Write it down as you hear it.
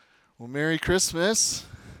Well, Merry Christmas.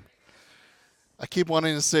 I keep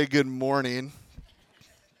wanting to say good morning.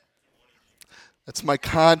 That's my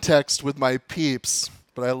context with my peeps.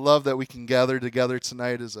 But I love that we can gather together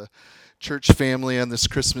tonight as a church family on this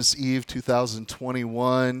Christmas Eve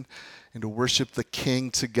 2021 and to worship the King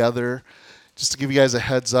together. Just to give you guys a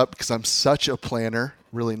heads up, because I'm such a planner,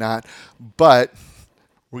 really not. But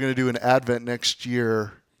we're going to do an Advent next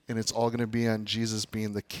year, and it's all going to be on Jesus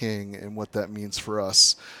being the King and what that means for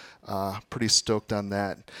us. Pretty stoked on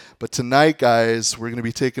that. But tonight, guys, we're going to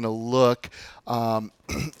be taking a look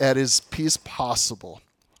at Is Peace Possible?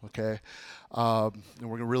 Okay? And we're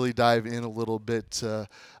going to really dive in a little bit to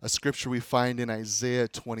a scripture we find in Isaiah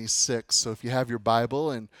 26. So if you have your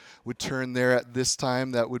Bible and would turn there at this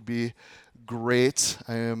time, that would be great.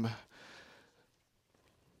 I am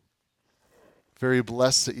very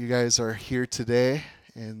blessed that you guys are here today.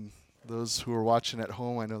 And those who are watching at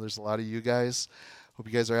home, I know there's a lot of you guys. Hope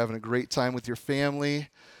you guys are having a great time with your family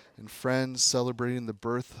and friends celebrating the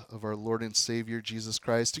birth of our Lord and Savior, Jesus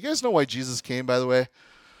Christ. Do you guys know why Jesus came, by the way?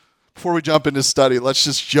 Before we jump into study, let's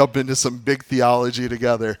just jump into some big theology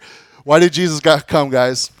together. Why did Jesus come,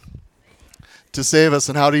 guys? To save us.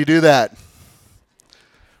 And how do you do that?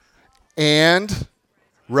 And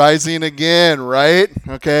rising again, right?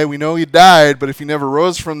 Okay, we know he died, but if he never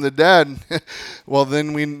rose from the dead, well,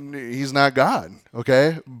 then he's not God,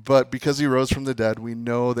 okay? But because he rose from the dead, we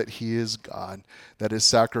know that he is God, that his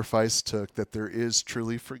sacrifice took, that there is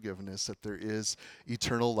truly forgiveness, that there is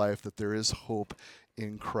eternal life, that there is hope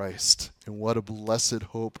in Christ. And what a blessed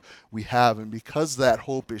hope we have. And because that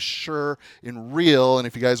hope is sure and real, and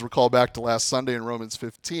if you guys recall back to last Sunday in Romans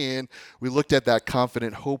 15, we looked at that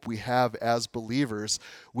confident hope we have as believers.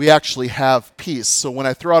 We actually have peace. So when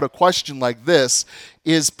I throw out a question like this,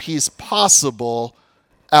 is peace possible?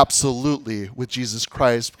 Absolutely, with Jesus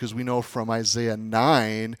Christ, because we know from Isaiah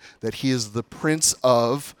 9 that he is the Prince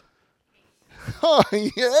of... Oh,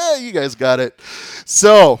 yeah, you guys got it.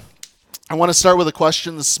 So I want to start with a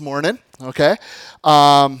question this morning, okay?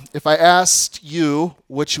 If I asked you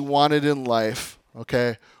what you wanted in life,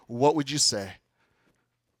 okay, what would you say?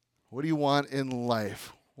 What do you want in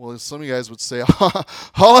life? Well, some of you guys would say,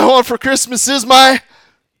 all I want for Christmas is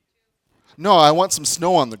No, I want some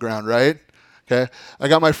snow on the ground, right? Okay, I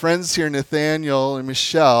got my friends here, Nathaniel and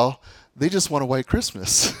Michelle. They just want a white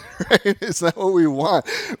Christmas, right? Is that what we want?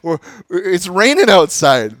 It's raining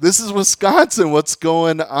outside. This is Wisconsin. What's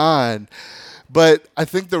going on? But I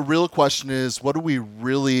think the real question is, what do we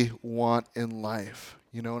really want in life?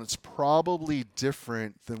 You know, and it's probably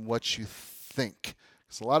different than what you think.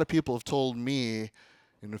 Because a lot of people have told me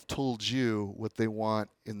and have told you what they want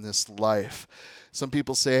in this life. Some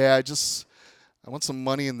people say, hey, I want some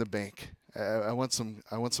money in the bank. I want some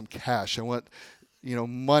cash. I want,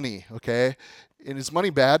 money, okay? And is money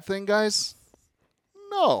a bad thing, guys?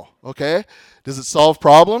 No, okay? Does it solve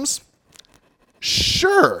problems?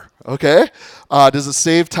 Sure, okay? Does it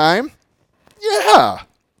save time? Yeah.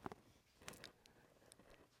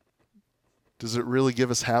 Does it really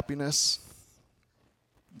give us happiness?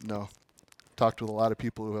 No. Talked with a lot of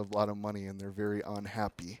people who have a lot of money and they're very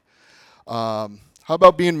unhappy. How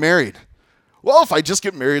about being married? Well, if I just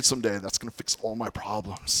get married someday, that's going to fix all my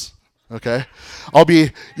problems. Okay? I'll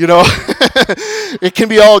be, it can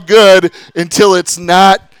be all good until it's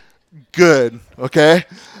not good. Okay?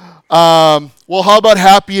 Well, how about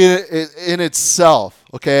happy in itself?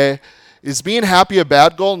 Okay? Is being happy a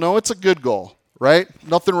bad goal? No, it's a good goal, right?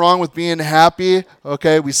 Nothing wrong with being happy.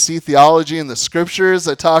 Okay? We see theology in the scriptures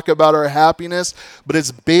that talk about our happiness, but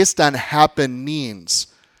it's based on happenings,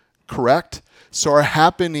 correct? So our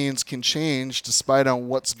happenings can change despite on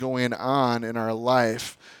what's going on in our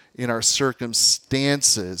life, in our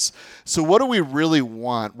circumstances. So what do we really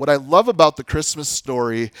want? What I love about the Christmas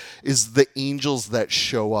story is the angels that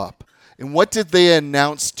show up. And what did they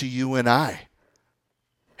announce to you and I?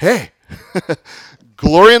 Hey,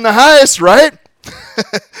 glory in the highest, right?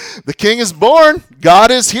 The King is born. God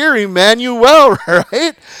is here, Emmanuel,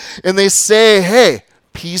 right? And they say, hey,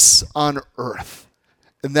 peace on earth.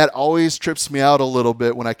 And that always trips me out a little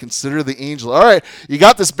bit when I consider the angel. All right, you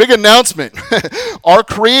got this big announcement. Our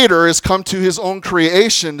Creator has come to his own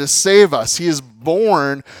creation to save us. He is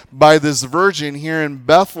born by this virgin here in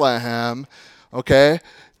Bethlehem. Okay?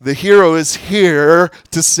 The hero is here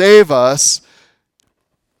to save us.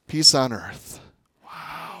 Peace on earth.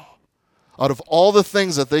 Wow. Out of all the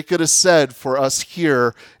things that they could have said for us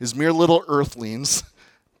here as mere little earthlings,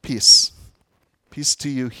 peace. Peace to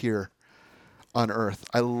you here on earth.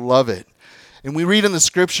 I love it. And we read in the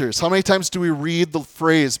scriptures, how many times do we read the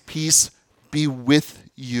phrase, peace be with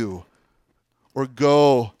you, or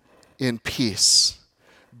go in peace?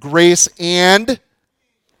 Grace and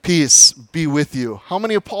peace be with you. How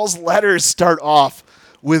many of Paul's letters start off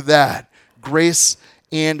with that? Grace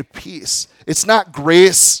and peace. It's not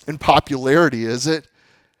grace and popularity, is it?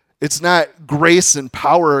 It's not grace and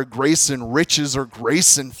power, or grace and riches, or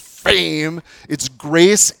grace and fame. It's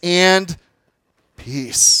grace and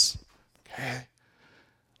peace. Okay?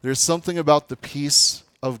 There's something about the peace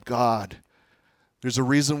of God. There's a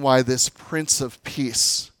reason why this Prince of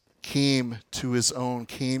Peace came to his own,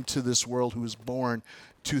 came to this world, who was born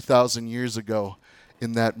 2,000 years ago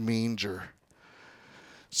in that manger.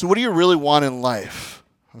 So what do you really want in life?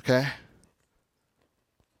 Okay?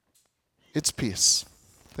 It's peace.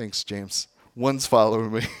 Thanks, James. One's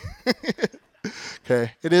following me.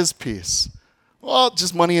 Okay? It is peace. Well,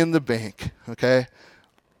 just money in the bank. Okay?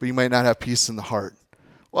 But you might not have peace in the heart.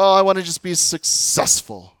 Well, I want to just be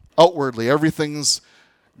successful. Outwardly, everything's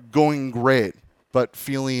going great, but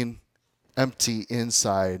feeling empty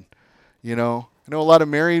inside. You know? I know a lot of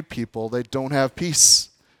married people, they don't have peace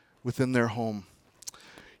within their home.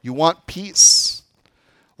 You want peace.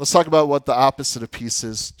 Let's talk about what the opposite of peace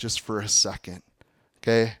is just for a second.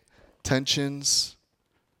 Okay? Tensions,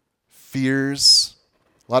 fears,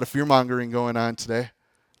 a lot of fear-mongering going on today.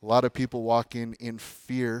 A lot of people walking in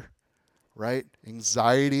fear, right?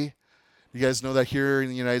 Anxiety. You guys know that here in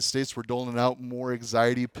the United States, we're doling out more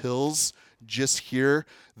anxiety pills just here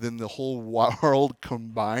than the whole world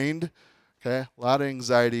combined. Okay? A lot of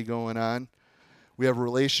anxiety going on. We have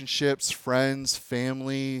relationships, friends,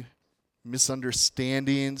 family,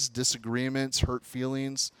 misunderstandings, disagreements, hurt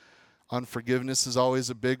feelings. Unforgiveness is always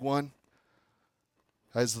a big one.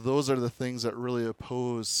 Guys, those are the things that really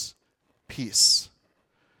oppose peace.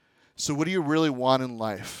 So what do you really want in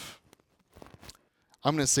life?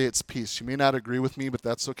 I'm going to say it's peace. You may not agree with me, but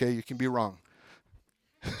that's okay. You can be wrong.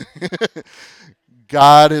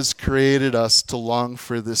 God has created us to long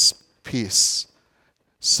for this peace.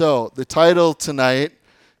 So the title tonight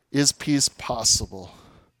is Peace Possible?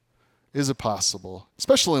 Is it possible?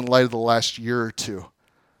 Especially in light of the last year or two.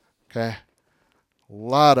 Okay? A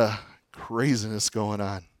lot of craziness going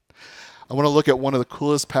on. I want to look at one of the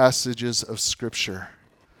coolest passages of Scripture.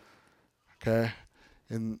 Okay?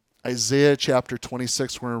 In Isaiah chapter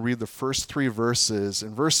 26, we're going to read the first 3 verses.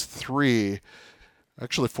 In verse 3,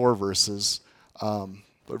 actually 4 verses,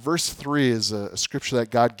 but verse 3 is a scripture that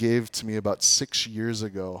God gave to me about 6 years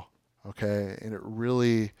ago. Okay? And it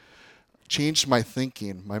really changed my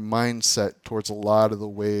thinking, my mindset towards a lot of the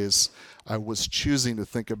ways I was choosing to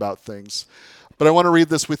think about things. But I want to read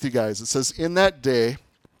this with you guys. It says, "In that day,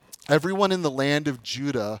 everyone in the land of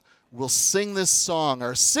Judah will sing this song.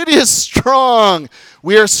 Our city is strong.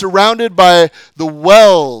 We are surrounded by the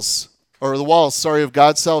walls of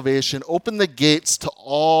God's salvation. Open the gates to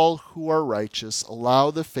all who are righteous.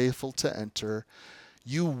 Allow the faithful to enter.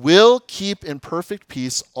 You will keep in perfect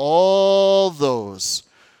peace all those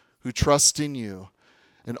who trust in you,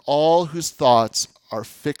 and all whose thoughts are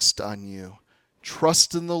fixed on you.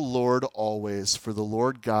 Trust in the Lord always, for the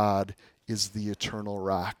Lord God is the eternal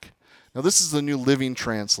rock." Now, this is the New Living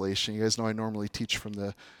Translation. You guys know I normally teach from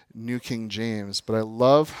the New King James, but I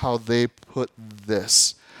love how they put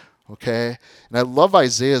this, okay? And I love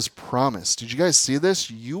Isaiah's promise. Did you guys see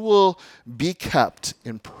this? You will be kept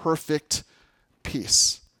in perfect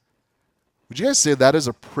peace. Would you guys say that is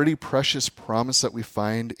a pretty precious promise that we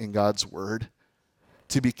find in God's Word?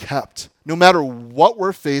 To be kept. No matter what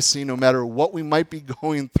we're facing, no matter what we might be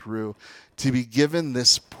going through, to be given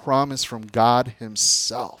this promise from God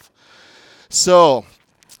Himself. So,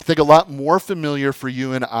 I think a lot more familiar for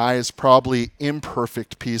you and I is probably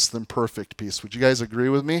imperfect peace than perfect peace. Would you guys agree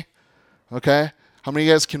with me? Okay? How many of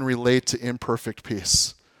you guys can relate to imperfect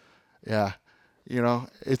peace? Yeah. You know,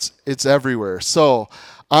 it's everywhere. So,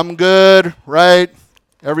 I'm good, right?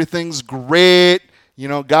 Everything's great. You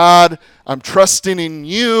know, God, I'm trusting in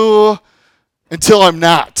you until I'm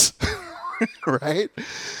not. Right?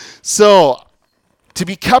 So, to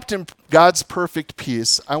be kept in God's perfect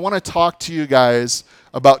peace, I want to talk to you guys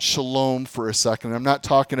about shalom for a second. I'm not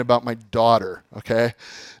talking about my daughter, okay?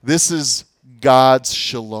 This is God's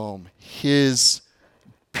shalom, His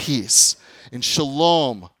peace. And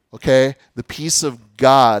shalom, okay, the peace of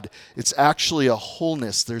God, it's actually a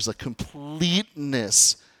wholeness. There's a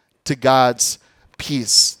completeness to God's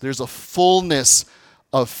peace. There's a fullness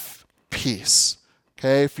of peace.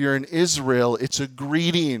 Okay, if you're in Israel, it's a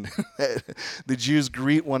greeting the Jews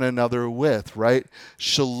greet one another with, right?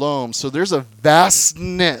 Shalom. So there's a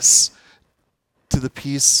vastness to the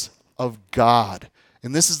peace of God.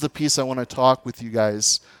 And this is the peace I want to talk with you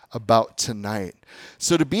guys about tonight.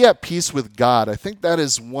 So to be at peace with God, I think that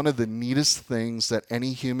is one of the neatest things that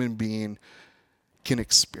any human being can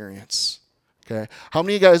experience. Okay? How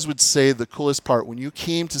many of you guys would say the coolest part, when you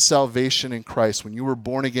came to salvation in Christ, when you were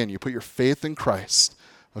born again, you put your faith in Christ,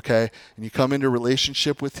 okay, and you come into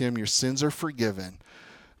relationship with him, your sins are forgiven,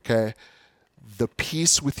 okay, the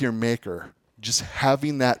peace with your maker, just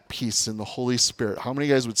having that peace in the Holy Spirit, how many of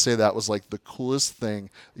you guys would say that was like the coolest thing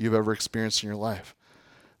that you've ever experienced in your life?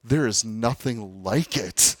 There is nothing like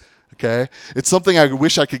it. Okay? It's something I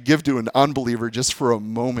wish I could give to an unbeliever just for a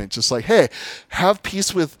moment. Just like, hey, have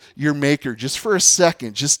peace with your maker just for a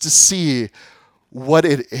second, just to see what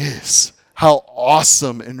it is. How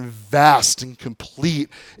awesome and vast and complete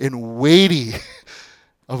and weighty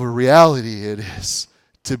of a reality it is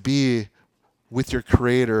to be with your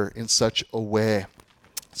Creator in such a way.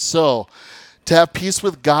 So, to have peace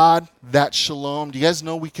with God, that shalom. Do you guys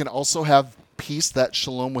know we can also have peace, that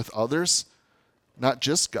shalom with others? Not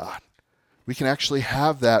just God. We can actually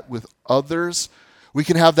have that with others. We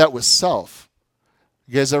can have that with self.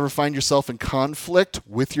 You guys ever find yourself in conflict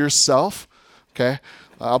with yourself? Okay,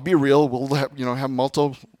 I'll be real. We'll have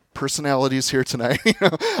multiple personalities here tonight.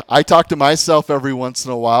 I talk to myself every once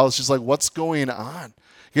in a while. It's just like, what's going on?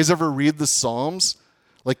 You guys ever read the Psalms?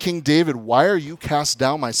 Like King David, why are you cast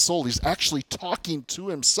down, my soul? He's actually talking to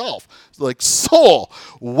himself. Like, soul,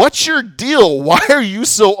 what's your deal? Why are you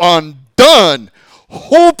so undone?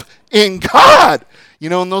 Hope in God.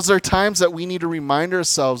 And those are times that we need to remind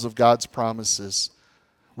ourselves of God's promises.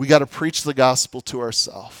 We got to preach the gospel to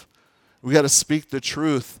ourselves. We got to speak the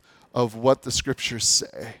truth of what the scriptures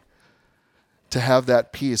say to have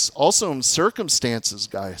that peace. Also in circumstances,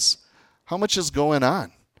 guys, how much is going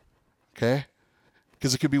on? Okay?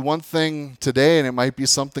 Because it could be one thing today and it might be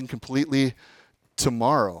something completely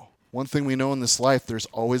tomorrow. One thing we know in this life, there's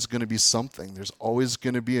always going to be something. There's always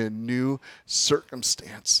going to be a new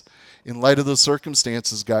circumstance. In light of those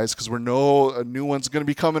circumstances, guys, because we know a new one's going to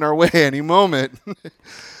be coming our way any moment,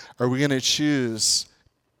 are we going to choose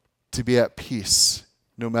to be at peace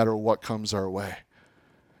no matter what comes our way?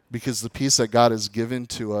 Because the peace that God has given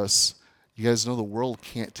to us, you guys know the world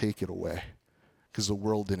can't take it away because the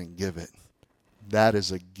world didn't give it. That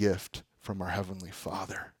is a gift from our Heavenly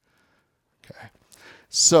Father. Okay.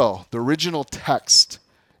 So, the original text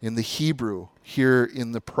in the Hebrew here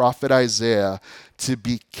in the prophet Isaiah, to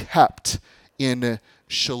be kept in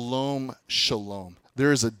shalom, shalom.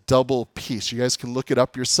 There is a double peace. You guys can look it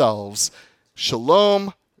up yourselves.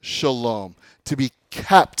 Shalom, shalom. To be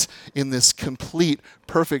kept in this complete,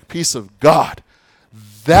 perfect peace of God.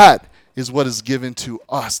 That is what is given to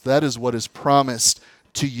us. That is what is promised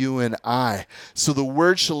to you and I. So the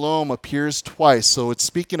word shalom appears twice. So it's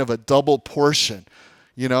speaking of a double portion.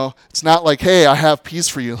 It's not like, hey, I have peace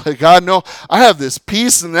for you. Like, God, no, I have this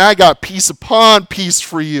peace and then I got peace upon peace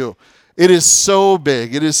for you. It is so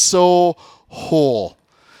big. It is so whole.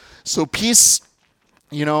 So peace,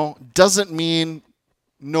 doesn't mean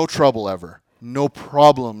no trouble ever, no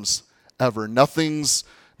problems ever. Nothing's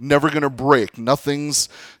never going to break. Nothing's,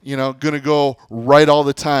 going to go right all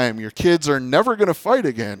the time. Your kids are never going to fight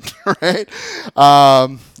again, right?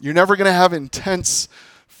 You're never going to have intense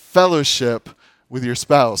fellowship with your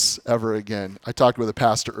spouse ever again. I talked with a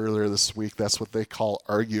pastor earlier this week. That's what they call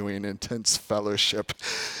arguing, intense fellowship.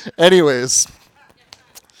 Anyways,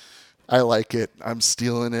 I like it. I'm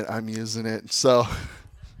stealing it. I'm using it. So,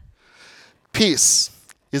 peace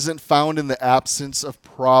isn't found in the absence of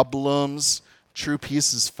problems. True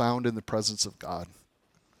peace is found in the presence of God.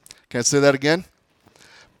 Can I say that again?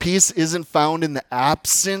 Peace isn't found in the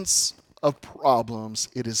absence of problems.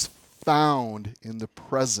 It is found in the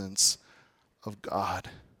presence of God.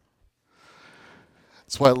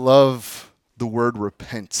 That's why I love the word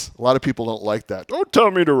repent. A lot of people don't like that. Don't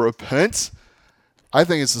tell me to repent. I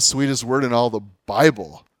think it's the sweetest word in all the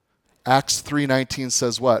Bible. Acts 3:19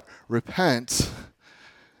 says what? Repent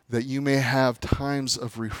that you may have times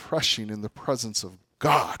of refreshing in the presence of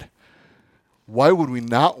God. Why would we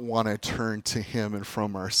not want to turn to him and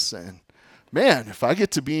from our sin? Man, if I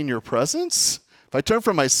get to be in your presence, if I turn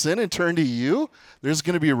from my sin and turn to you, there's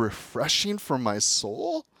going to be a refreshing for my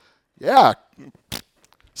soul. Yeah,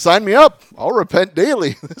 sign me up. I'll repent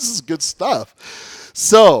daily. This is good stuff.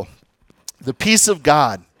 So, the peace of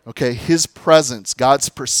God, okay, his presence, God's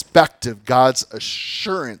perspective, God's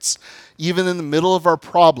assurance. Even in the middle of our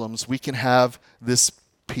problems, we can have this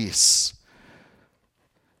peace.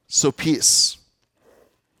 So peace.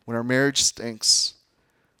 When our marriage stinks,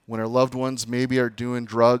 when our loved ones maybe are doing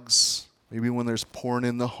drugs, maybe when there's porn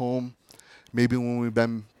in the home, maybe when we've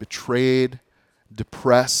been betrayed,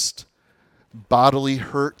 depressed, bodily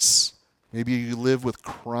hurts, maybe you live with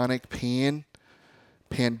chronic pain,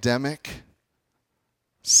 pandemic,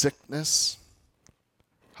 sickness.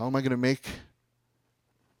 How am I going to make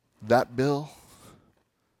that bill?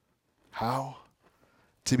 How?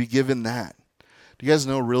 To be given that. Do you guys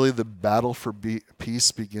know really the battle for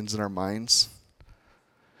peace begins in our minds?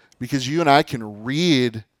 Because you and I can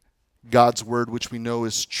read God's word, which we know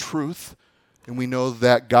is truth, and we know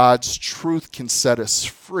that God's truth can set us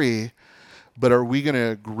free, but are we going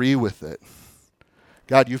to agree with it?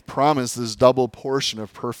 God, you've promised this double portion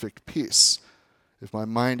of perfect peace. If my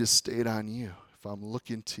mind is stayed on you, if I'm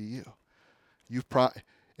looking to you,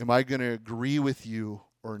 am I going to agree with you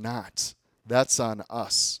or not? That's on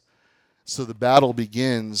us. So the battle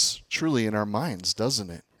begins truly in our minds, doesn't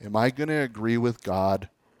it? Am I going to agree with God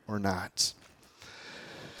or not?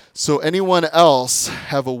 So anyone else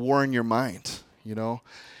have a war in your mind? You know,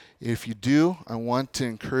 if you do, I want to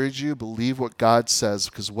encourage you, believe what God says,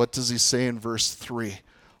 because what does he say in verse 3?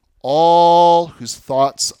 All whose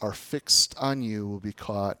thoughts are fixed on you will be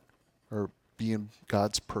caught or be in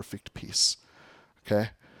God's perfect peace. Okay?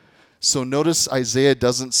 So notice Isaiah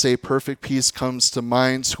doesn't say perfect peace comes to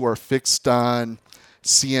minds who are fixed on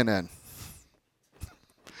CNN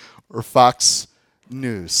or Fox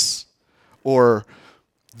News or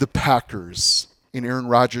the Packers in Aaron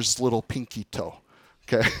Rodgers' little pinky toe.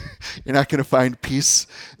 Okay? You're not going to find peace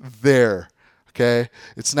there. Okay?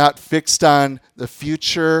 It's not fixed on the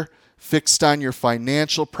future, fixed on your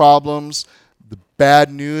financial problems, the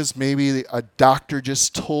bad news maybe a doctor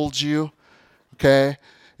just told you. Okay?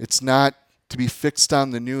 It's not to be fixed on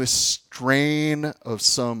the newest strain of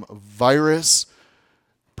some virus.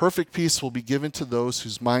 Perfect peace will be given to those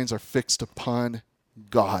whose minds are fixed upon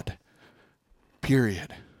God.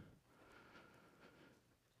 Period.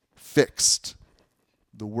 Fixed.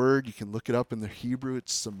 The word, you can look it up in the Hebrew,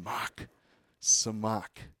 it's samak. Samak.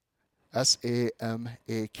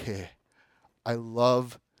 S-A-M-A-K. I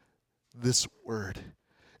love this word.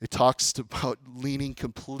 It talks about leaning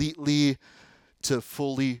completely to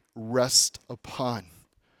fully rest upon.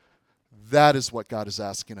 That is what God is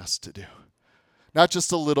asking us to do. Not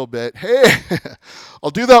just a little bit. Hey, I'll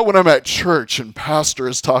do that when I'm at church and pastor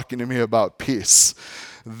is talking to me about peace.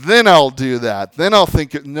 Then I'll do that. Then I'll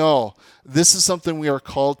think, no, this is something we are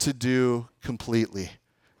called to do completely.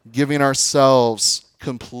 Giving ourselves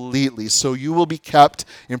completely. So you will be kept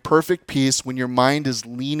in perfect peace when your mind is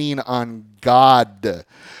leaning on God.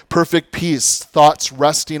 Perfect peace, thoughts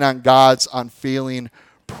resting on God's unfailing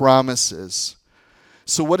promises.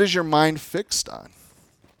 So what is your mind fixed on?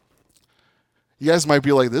 You guys might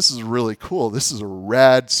be like, this is really cool. This is a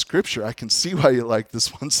rad scripture. I can see why you like this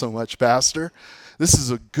one so much, Pastor. This is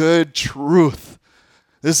a good truth.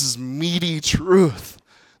 This is meaty truth.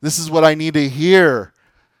 This is what I need to hear.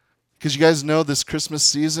 Because you guys know this Christmas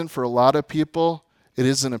season, for a lot of people, it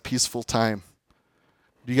isn't a peaceful time.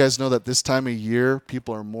 Do you guys know that this time of year,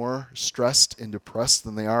 people are more stressed and depressed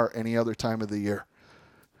than they are any other time of the year?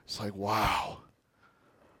 It's like, wow.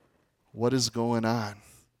 What is going on?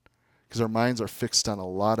 Because our minds are fixed on a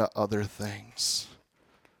lot of other things.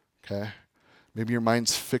 Okay? Maybe your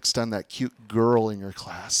mind's fixed on that cute girl in your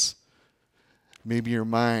class. Maybe your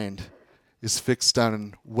mind is fixed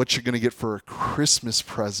on what you're going to get for a Christmas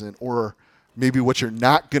present, or maybe what you're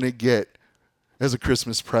not going to get as a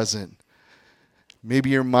Christmas present. Maybe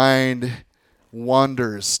your mind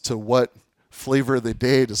wanders to what flavor of the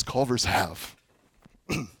day does Culver's have.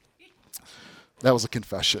 That was a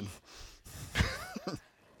confession.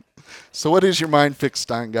 So what is your mind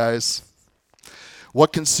fixed on, guys?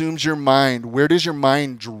 What consumes your mind? Where does your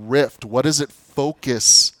mind drift? What does it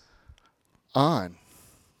focus on?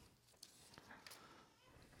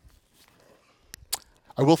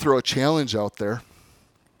 I will throw a challenge out there.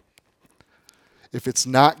 If it's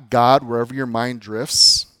not God, wherever your mind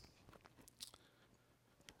drifts,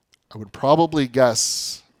 I would probably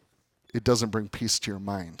guess it doesn't bring peace to your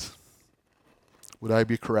mind. Would I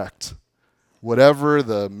be correct? Whatever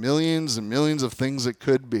the millions and millions of things it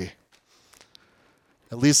could be.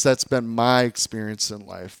 At least that's been my experience in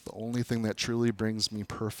life. The only thing that truly brings me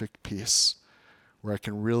perfect peace, where I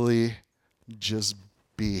can really just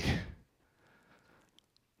be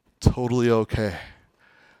totally okay.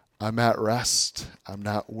 I'm at rest. I'm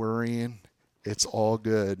not worrying. It's all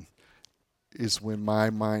good, is when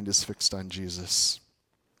my mind is fixed on Jesus.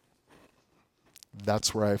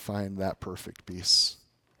 That's where I find that perfect peace.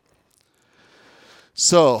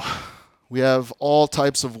 So, we have all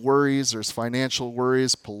types of worries. There's financial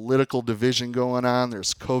worries, political division going on.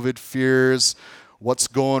 There's COVID fears, what's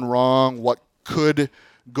going wrong, what could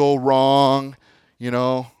go wrong. You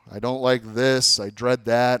know, I don't like this, I dread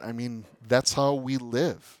that. I mean, that's how we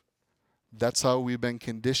live. That's how we've been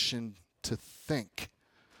conditioned to think.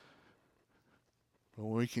 But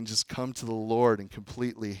we can just come to the Lord and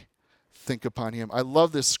completely think upon him. I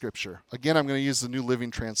love this scripture. Again, I'm going to use the New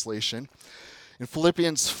Living Translation. In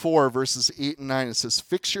Philippians 4, verses 8 and 9, it says,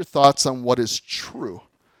 fix your thoughts on what is true.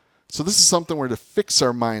 So this is something we're to fix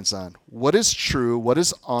our minds on. What is true, what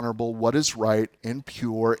is honorable, what is right and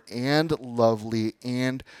pure and lovely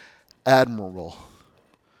and admirable.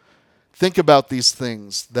 Think about these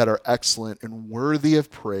things that are excellent and worthy of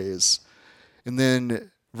praise. And then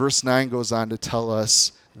verse 9 goes on to tell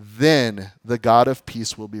us, then the God of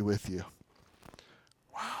peace will be with you.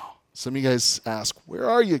 Wow. Some of you guys ask, where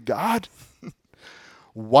are you, God?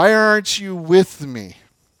 Why aren't you with me?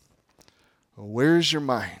 Well, where's your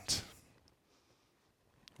mind?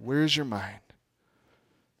 Where's your mind?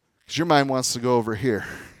 Because your mind wants to go over here.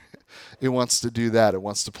 It wants to do that. It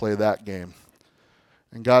wants to play that game.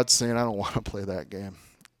 And God's saying, I don't want to play that game.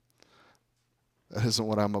 That isn't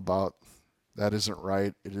what I'm about. That isn't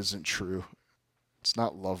right. It isn't true. It's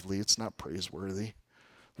not lovely. It's not praiseworthy.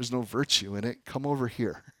 There's no virtue in it. Come over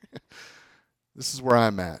here. This is where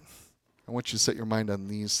I'm at. I want you to set your mind on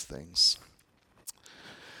these things.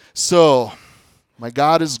 So, my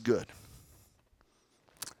God is good.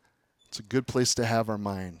 It's a good place to have our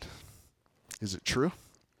mind. Is it true?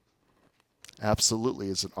 Absolutely.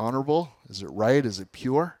 Is it honorable? Is it right? Is it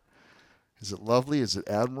pure? Is it lovely? Is it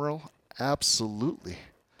admirable? Absolutely.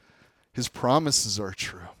 His promises are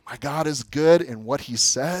true. My God is good, and what he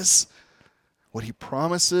says, what he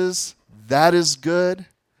promises, that is good,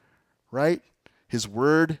 right? His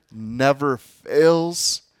word never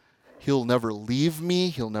fails. He'll never leave me.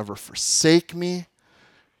 He'll never forsake me.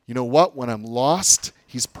 You know what? When I'm lost,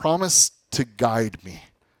 he's promised to guide me.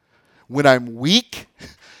 When I'm weak,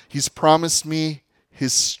 he's promised me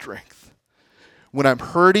his strength. When I'm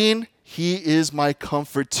hurting, he is my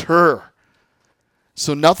comforter.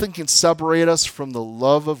 So nothing can separate us from the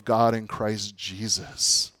love of God in Christ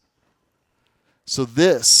Jesus. So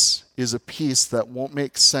this is a peace that won't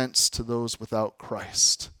make sense to those without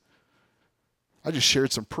Christ. I just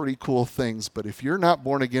shared some pretty cool things, but if you're not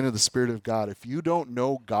born again of the Spirit of God, if you don't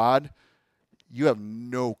know God, you have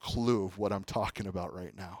no clue of what I'm talking about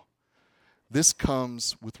right now. This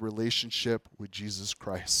comes with relationship with Jesus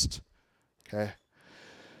Christ. Okay?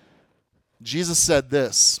 Jesus said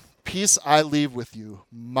this, peace I leave with you.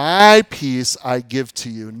 My peace I give to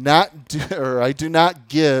you. I do not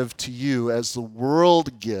give to you as the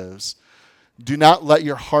world gives. Do not let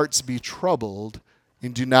your hearts be troubled,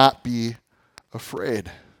 and do not be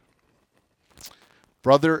afraid.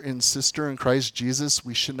 Brother and sister in Christ Jesus,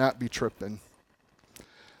 we should not be tripping.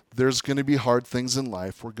 There's going to be hard things in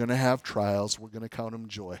life. We're going to have trials. We're going to count them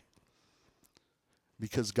joy.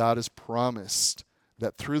 Because God has promised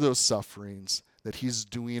that through those sufferings, that he's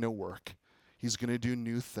doing a work. He's going to do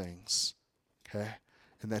new things. Okay?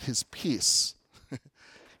 And that his peace,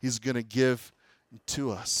 he's going to give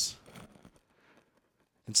to us.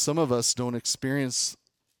 And some of us don't experience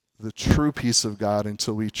the true peace of God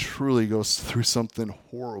until we truly go through something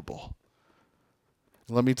horrible.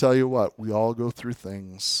 And let me tell you what, we all go through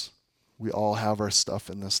things. We all have our stuff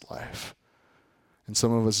in this life. And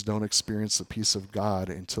some of us don't experience the peace of God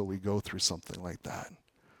until we go through something like that.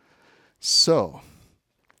 So,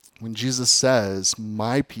 when Jesus says,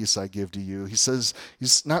 my peace I give to you, he says,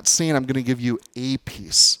 he's not saying I'm going to give you a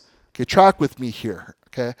peace. Okay, track with me here.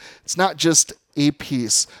 Okay, it's not just a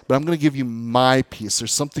peace, but I'm going to give you my peace.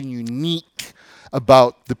 There's something unique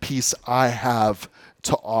about the peace I have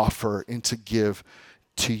to offer and to give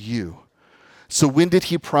to you. So when did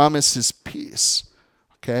he promise his peace?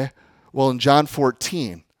 Okay, well in John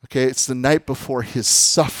 14, okay, it's the night before his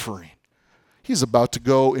suffering. He's about to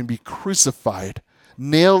go and be crucified,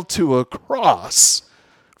 nailed to a cross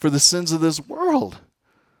for the sins of this world.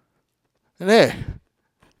 And hey,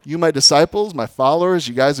 you, my disciples, my followers,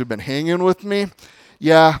 you guys have been hanging with me.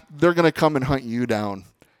 Yeah, they're going to come and hunt you down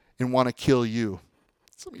and want to kill you.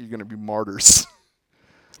 Some of you are going to be martyrs.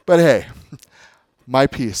 But hey, my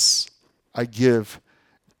peace I give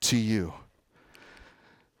to you.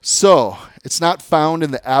 So, it's not found in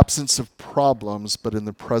the absence of problems, but in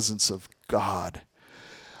the presence of God.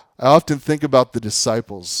 I often think about the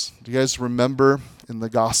disciples. Do you guys remember in the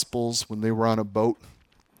Gospels when they were on a boat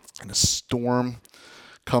and a storm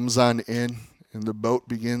comes on in and the boat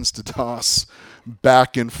begins to toss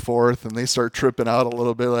back and forth and they start tripping out a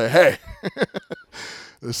little bit like, hey,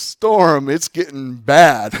 the storm, it's getting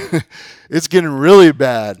bad. It's getting really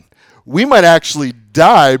bad. We might actually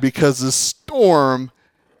die because the storm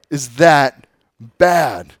is that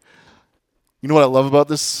bad. You know what I love about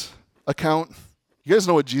this account? You guys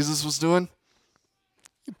know what Jesus was doing?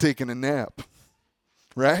 He's taking a nap,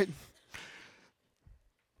 right?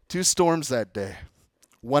 2 storms that day.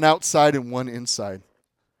 One outside and one inside.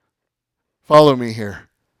 Follow me here.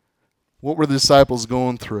 What were the disciples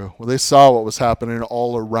going through? Well, they saw what was happening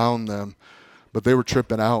all around them, but they were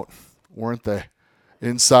tripping out, weren't they?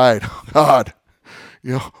 Inside, God,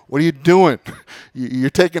 what are you doing? You're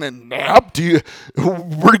taking a nap?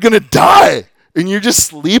 We're going to die, and you're just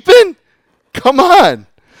sleeping? Come on.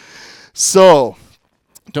 So,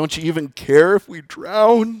 don't you even care if we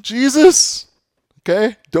drown, Jesus?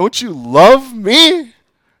 Okay? Don't you love me?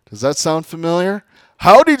 Does that sound familiar?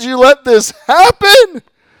 How did you let this happen?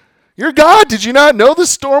 You're God. Did you not know the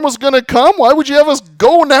storm was going to come? Why would you have us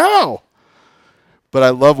go now? But I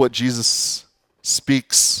love what Jesus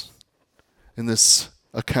speaks in this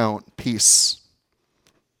account, peace.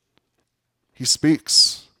 He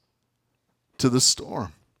speaks to the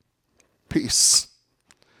storm. Peace.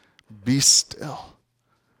 Be still.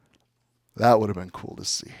 That would have been cool to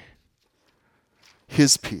see.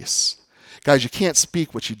 His peace. Guys, you can't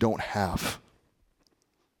speak what you don't have.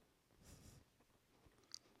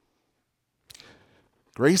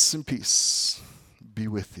 Grace and peace be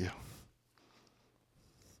with you.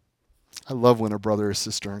 I love when a brother or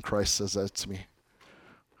sister in Christ says that to me.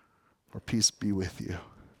 Or peace be with you.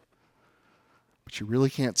 But you really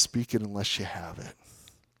can't speak it unless you have it.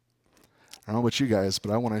 I don't know about you guys,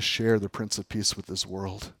 but I want to share the Prince of Peace with this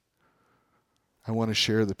world. I want to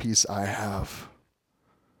share the peace I have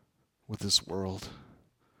with this world.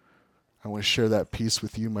 I want to share that peace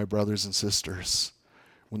with you, my brothers and sisters.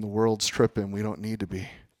 When the world's tripping, we don't need to be.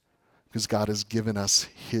 Because God has given us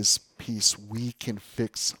his peace. We can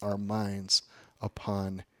fix our minds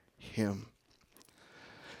upon him.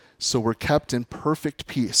 So we're kept in perfect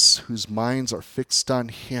peace, whose minds are fixed on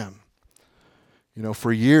him.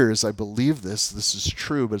 For years I believed this is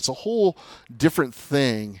true, but it's a whole different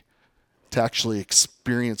thing to actually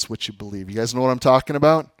experience what you believe. You guys know what I'm talking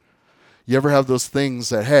about? You ever have those things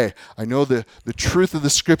that, hey, I know the truth of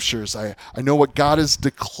the scriptures. I know what God has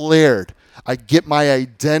declared. I get my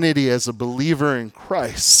identity as a believer in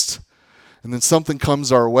Christ. And then something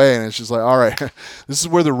comes our way and it's just like, all right, this is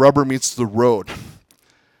where the rubber meets the road.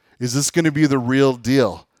 Is this going to be the real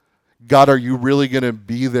deal? God, are you really going to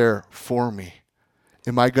be there for me?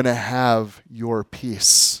 Am I going to have your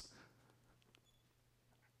peace?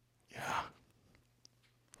 Yeah.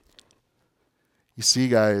 You see,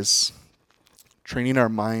 guys, training our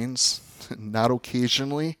minds, not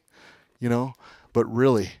occasionally, but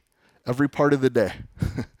really, every part of the day.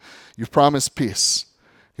 You've promised peace.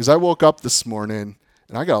 Because I woke up this morning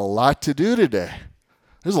and I got a lot to do today.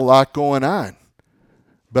 There's a lot going on.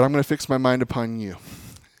 But I'm going to fix my mind upon you.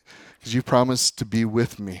 Because you promised to be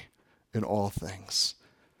with me in all things.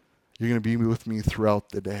 You're going to be with me throughout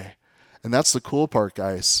the day. And that's the cool part,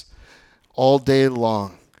 guys. All day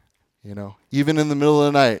long, even in the middle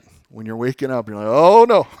of the night, when you're waking up, you're like, oh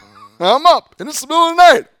no, I'm up, and it's the middle of the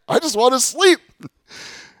night. I just want to sleep.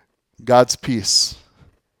 God's peace.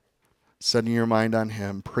 Setting your mind on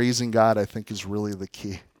him. Praising God, I think, is really the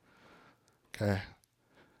key. Okay?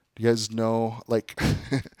 Do you guys know, we're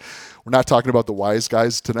not talking about the wise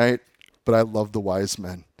guys tonight, but I love the wise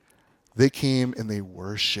men. They came and they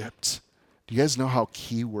worshiped. Do you guys know how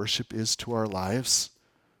key worship is to our lives?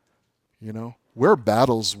 Where are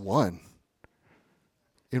battles won?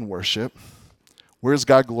 In worship. Where's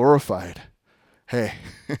God glorified? Hey,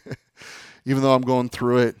 even though I'm going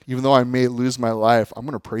through it, even though I may lose my life, I'm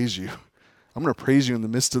going to praise you. I'm going to praise you in the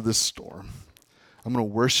midst of this storm. I'm going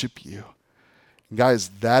to worship you. And guys,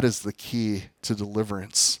 that is the key to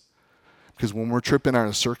deliverance. Because when we're tripping on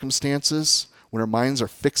our circumstances, when our minds are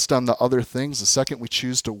fixed on the other things, the second we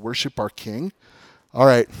choose to worship our King, all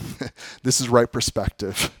right, this is right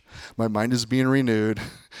perspective. My mind is being renewed.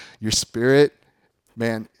 Your spirit,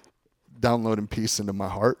 man, downloading peace into my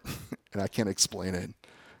heart, and I can't explain it.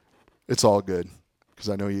 It's all good, because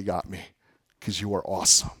I know you got me, because you are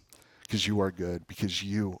awesome, because you are good, because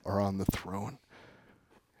you are on the throne.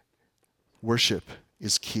 Worship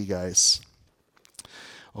is key, guys.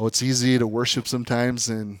 Oh, it's easy to worship sometimes,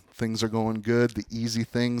 and things are going good, the easy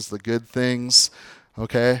things, the good things,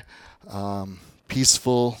 okay?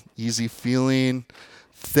 Peaceful, easy feeling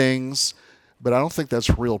things, but I don't think that's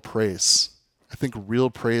real praise. I think real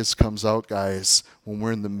praise comes out, guys, when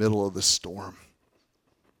we're in the middle of the storm.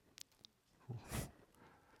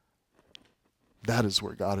 That is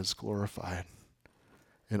where God is glorified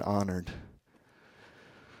and honored.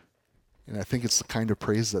 And I think it's the kind of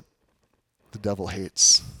praise that the devil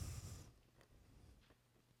hates.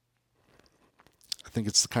 I think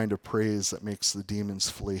it's the kind of praise that makes the demons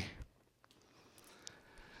flee.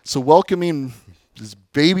 So welcoming this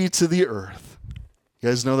baby to the earth. You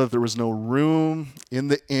guys know that there was no room in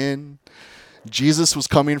the inn. Jesus was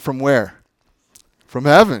coming from where? From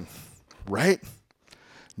heaven. right?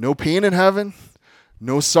 No pain in heaven,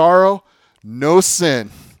 no sorrow, no sin.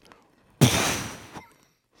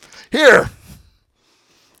 Here,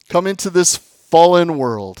 come into this fallen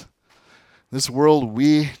world. This world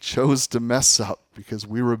we chose to mess up because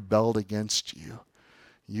we rebelled against you.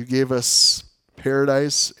 You gave us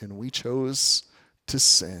paradise and we chose to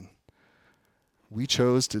sin. We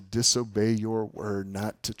chose to disobey your word,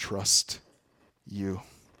 not to trust you.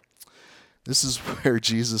 This is where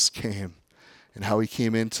Jesus came and how he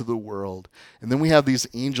came into the world. And then we have these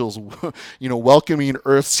angels, welcoming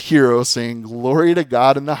earth's hero, saying, "Glory to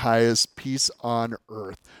God in the highest, peace on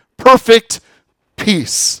earth." Perfect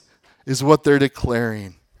peace is what they're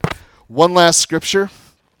declaring. One last scripture.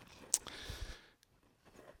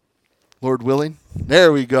 Lord willing.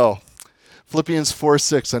 There we go. Philippians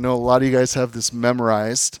 4:6. I know a lot of you guys have this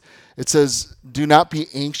memorized. It says, "Do not be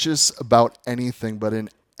anxious about anything, but in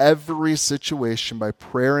every situation, by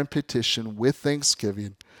prayer and petition, with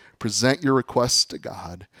thanksgiving, present your requests to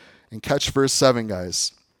God." And catch verse 7,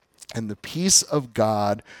 guys. "And the peace of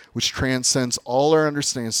God, which transcends all our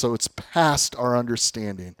understanding," so it's past our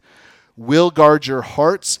understanding, "will guard your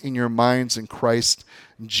hearts and your minds in Christ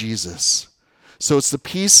Jesus." So it's the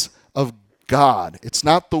peace of God. It's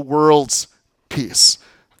not the world's peace.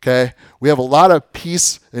 Okay? We have a lot of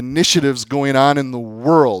peace initiatives going on in the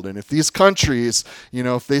world. And if these countries,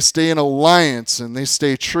 if they stay in alliance and they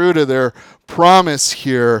stay true to their promise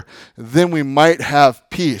here, then we might have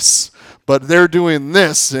peace. But they're doing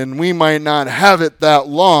this and we might not have it that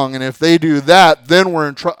long. And if they do that, then we're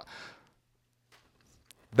in trouble.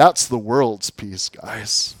 That's the world's peace,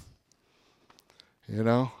 guys.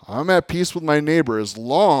 I'm at peace with my neighbor as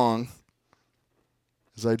long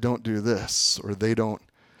as I don't do this or they don't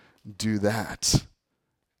do that.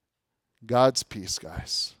 God's peace,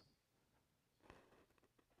 guys.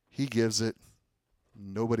 He gives it.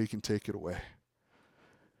 Nobody can take it away.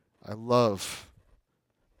 I love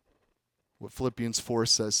what Philippians 4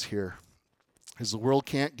 says here. Because the world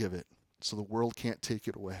can't give it, so the world can't take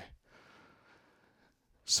it away.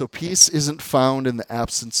 So peace isn't found in the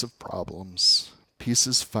absence of problems. Peace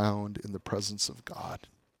is found in the presence of God.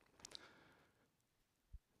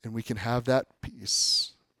 And we can have that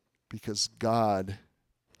peace because God,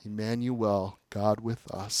 Emmanuel, God with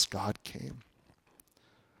us, God came.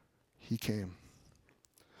 He came.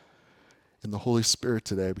 And the Holy Spirit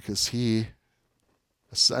today, because he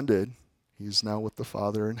ascended, he's now with the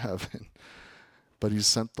Father in heaven, but he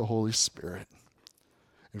sent the Holy Spirit.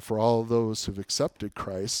 And for all of those who've accepted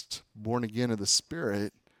Christ, born again of the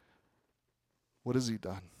Spirit, what has he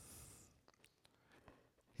done?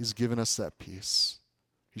 He's given us that peace.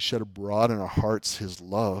 He shed abroad in our hearts his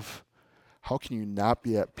love. How can you not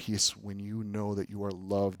be at peace when you know that you are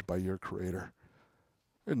loved by your Creator?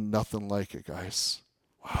 There's nothing like it, guys.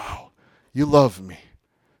 Wow. You love me.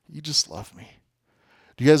 You just love me.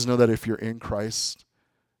 Do you guys know that if you're in Christ,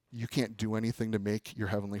 you can't do anything to make your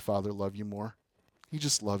Heavenly Father love you more? He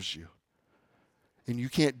just loves you. And you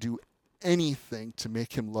can't do anything to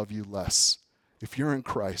make him love you less. If you're in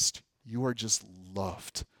Christ, you are just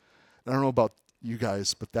loved. I don't know about you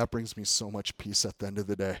guys, but that brings me so much peace at the end of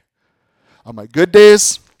the day. On my good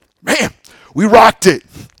days, man, we rocked it.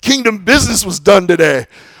 Kingdom business was done today.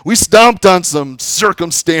 We stomped on some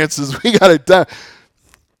circumstances. We got it done.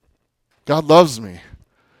 God loves me.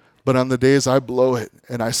 But on the days I blow it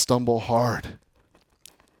and I stumble hard,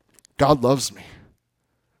 God loves me.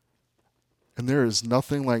 And there is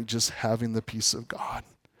nothing like just having the peace of God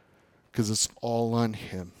because it's all on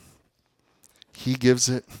him. He gives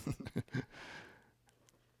it.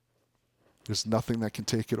 There's nothing that can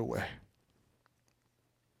take it away.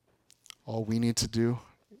 All we need to do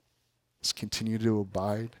is continue to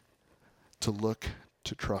abide, to look,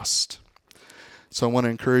 to trust. So I want to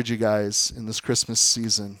encourage you guys in this Christmas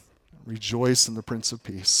season, rejoice in the Prince of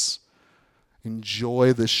Peace.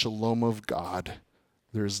 Enjoy the shalom of God.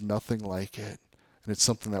 There is nothing like it. And it's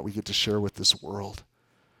something that we get to share with this world.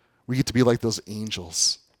 We get to be like those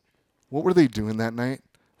angels. What were they doing that night?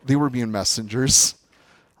 They were being messengers,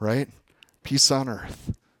 right? Peace on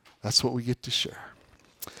earth. That's what we get to share.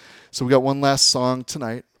 So we got one last song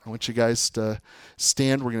tonight. I want you guys to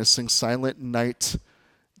stand. We're going to sing Silent Night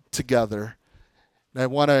together. And I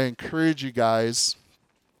want to encourage you guys.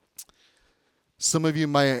 Some of you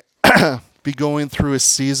might be going through a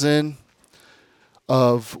season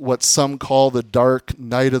of what some call the dark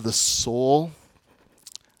night of the soul.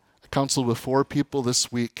 I counseled with 4 people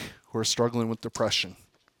this week who are struggling with depression.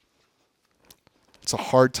 It's a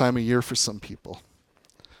hard time of year for some people.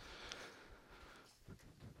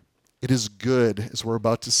 It is good, as we're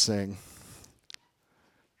about to sing,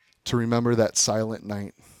 to remember that silent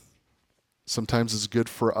night. Sometimes it's good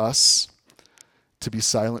for us to be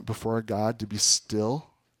silent before our God, to be still,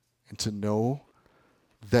 and to know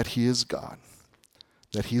that He is God,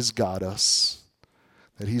 that He's got us,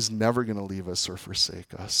 that He's never going to leave us or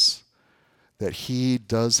forsake us, that He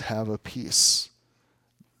does have a peace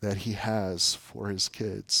that He has for His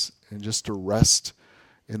kids, and just to rest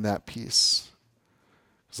in that peace.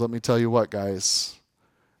 Because let me tell you what, guys,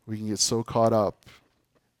 we can get so caught up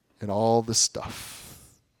in all the stuff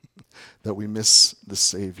that we miss the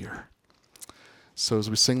Savior. So as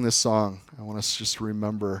we sing this song, I want us just to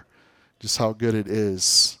remember just how good it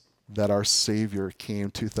is that our Savior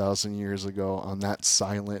came 2,000 years ago on that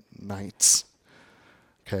silent night.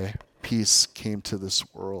 Okay? Peace came to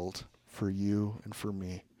this world for you and for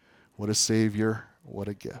me. What a Savior. What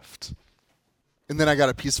a gift. And then I got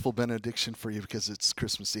a peaceful benediction for you because it's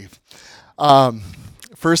Christmas Eve.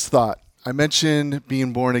 First thought, I mentioned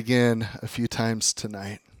being born again a few times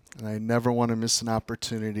tonight. And I never want to miss an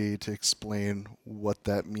opportunity to explain what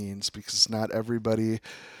that means, because not everybody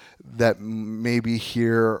that may be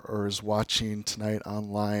here or is watching tonight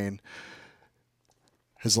online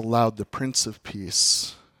has allowed the Prince of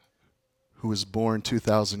Peace, who was born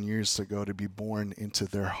 2,000 years ago, to be born into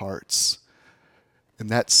their hearts. And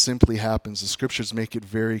that simply happens. The scriptures make it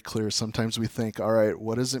very clear. Sometimes we think, all right,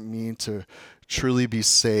 what does it mean to truly be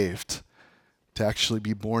saved? To actually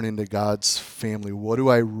be born into God's family? What do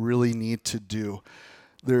I really need to do?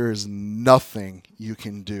 There is nothing you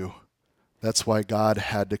can do. That's why God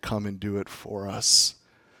had to come and do it for us.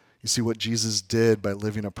 You see what Jesus did by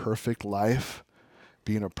living a perfect life,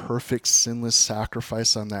 being a perfect sinless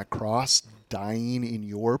sacrifice on that cross, dying in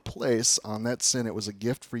your place on that sin. It was a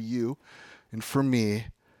gift for you and for me.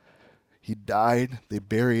 He died, they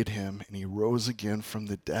buried him, and he rose again from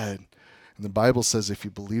the dead. And the Bible says if you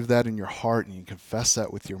believe that in your heart and you confess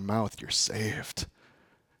that with your mouth, you're saved.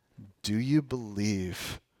 Do you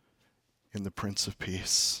believe in the Prince of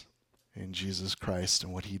Peace, in Jesus Christ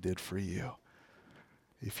and what He did for you?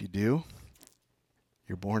 If you do,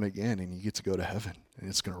 you're born again and you get to go to heaven, and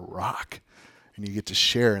it's going to rock. And you get to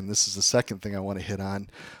share. And this is the second thing I want to hit on.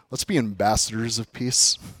 Let's be ambassadors of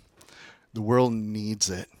peace. The world needs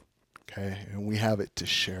it. Okay, and we have it to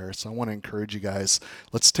share. So I want to encourage you guys,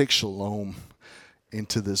 let's take shalom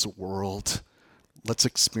into this world. Let's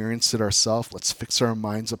experience it ourselves. Let's fix our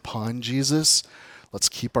minds upon Jesus. Let's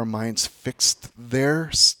keep our minds fixed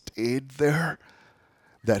there, stayed there.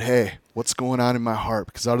 That, hey, what's going on in my heart?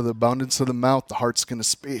 Because out of the abundance of the mouth, the heart's going to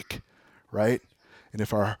speak, right? And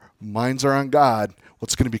if our minds are on God,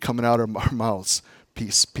 what's going to be coming out of our mouths?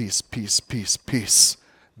 Peace, peace, peace, peace, peace.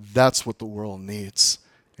 That's what the world needs.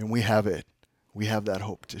 And we have it. We have that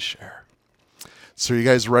hope to share. So are you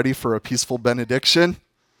guys ready for a peaceful benediction?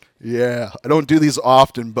 Yeah, I don't do these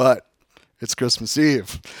often, but it's Christmas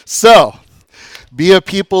Eve. So, be a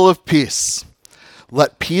people of peace.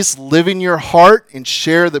 Let peace live in your heart and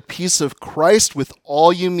share the peace of Christ with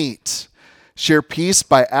all you meet. Share peace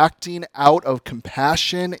by acting out of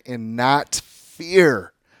compassion and not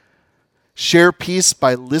fear. Share peace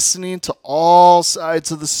by listening to all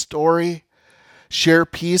sides of the story. Share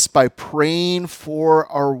peace by praying for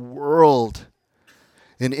our world.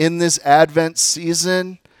 And in this Advent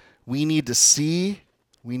season, we need to see,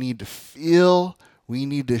 we need to feel, we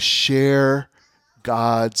need to share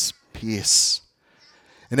God's peace.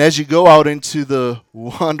 And as you go out into the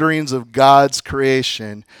wanderings of God's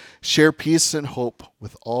creation, share peace and hope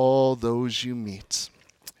with all those you meet.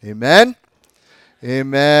 Amen?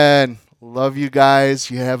 Amen. Love you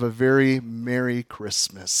guys. You have a very Merry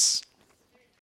Christmas.